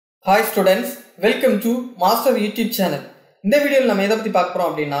Hi students, welcome to Master YouTube channel. In this video, we will talk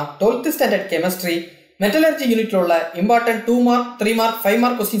about 12th standard chemistry, metallurgy unit lo important 2 mark, 3 mark, 5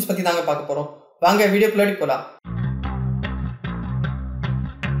 mark questions பத்தி தாங்க பார்க்க போறோம். வாங்க வீடியோக்குள்ள போலாம்.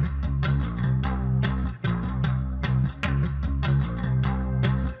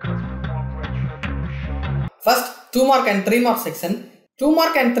 First 2 mark and 3 mark section. 2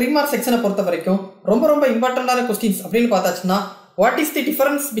 mark and 3 mark section பொறுத்த வரைக்கும் ரொம்ப இம்பார்ட்டன்ட்டான questions அப்படினு பார்த்தாச்சுனா what is the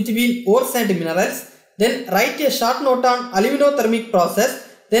difference between ores and minerals? Then write a short note on aluminothermic process.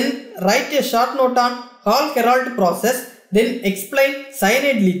 Then write a short note on Hall-Héroult process. Then explain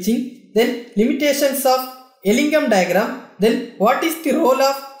cyanide leaching. Then limitations of Ellingham diagram. Then what is the role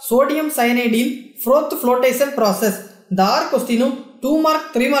of sodium cyanide in froth flotation process? The R question 2 mark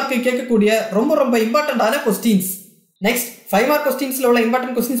 3 mark கேட்கக்கூடிய ரொம்ப இம்பார்ட்டன்ட்டான questions. Next 5 mark questions ல உள்ள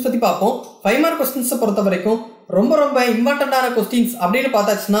important questions பத்தி பாப்போம். 5 mark questions பொறுத்த வரைக்கும் ரொம்ப இம்பார்ட்டன்ட்டான questions அப்படினு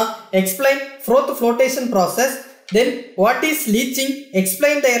பார்த்தாச்சுனா explain froth flotation process, then what is leaching,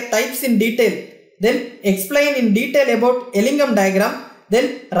 explain their types in detail, then explain in detail about Ellingham diagram, then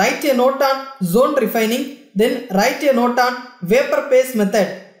write a note on zone refining, then write a note on vapor phase method.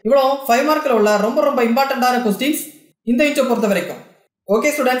 இவ்வளோ 5 mark ல உள்ள ரொம்ப இம்பார்ட்டன்ட்டான questions இந்த intro பொறுத்த வரைக்கும்.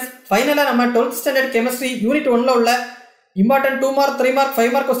 Okay students, finally நம்ம 12th standard chemistry unit 1 ல உள்ள important 2 mark 3 mark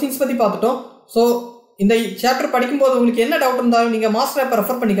 5 mark questions பத்தி பார்த்துட்டோம். So இந்த சாப்டர் படிக்கும்போது உங்களுக்கு என்ன டவுட் இருந்தாலும் நீங்க மாஸ்டர் ஆப்பை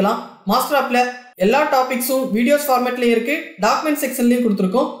ரெஃபர் பண்ணிக்கலாம். மாஸ்டர் ஆப்ல எல்லா டாபிக்ஸும் வீடியோஸ் ஃபார்மேட்லயும் இருக்கு, டாக்குமெண்ட் செக்ஷன்லயும்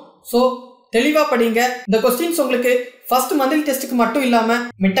கொடுத்துருக்கோம். ஸோ தெளிவா படிங்க. இந்த கொஸ்டின்ஸ் உங்களுக்கு ஃபர்ஸ்ட் மந்த்லி டெஸ்ட்டுக்கு மட்டும் இல்லாம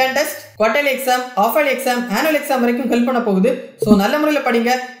mid term test, quarterly exam, half yearly exam, annual exam வரைக்கும் ஹெல்ப் பண்ண போகுது. ஸோ நல்ல முறையில்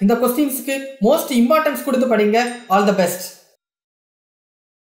படிங்க. இந்த கொஸ்டின்ஸ்க்கு மோஸ்ட் இம்பார்ட்டன்ஸ் கொடுத்து படிங்க. All the best.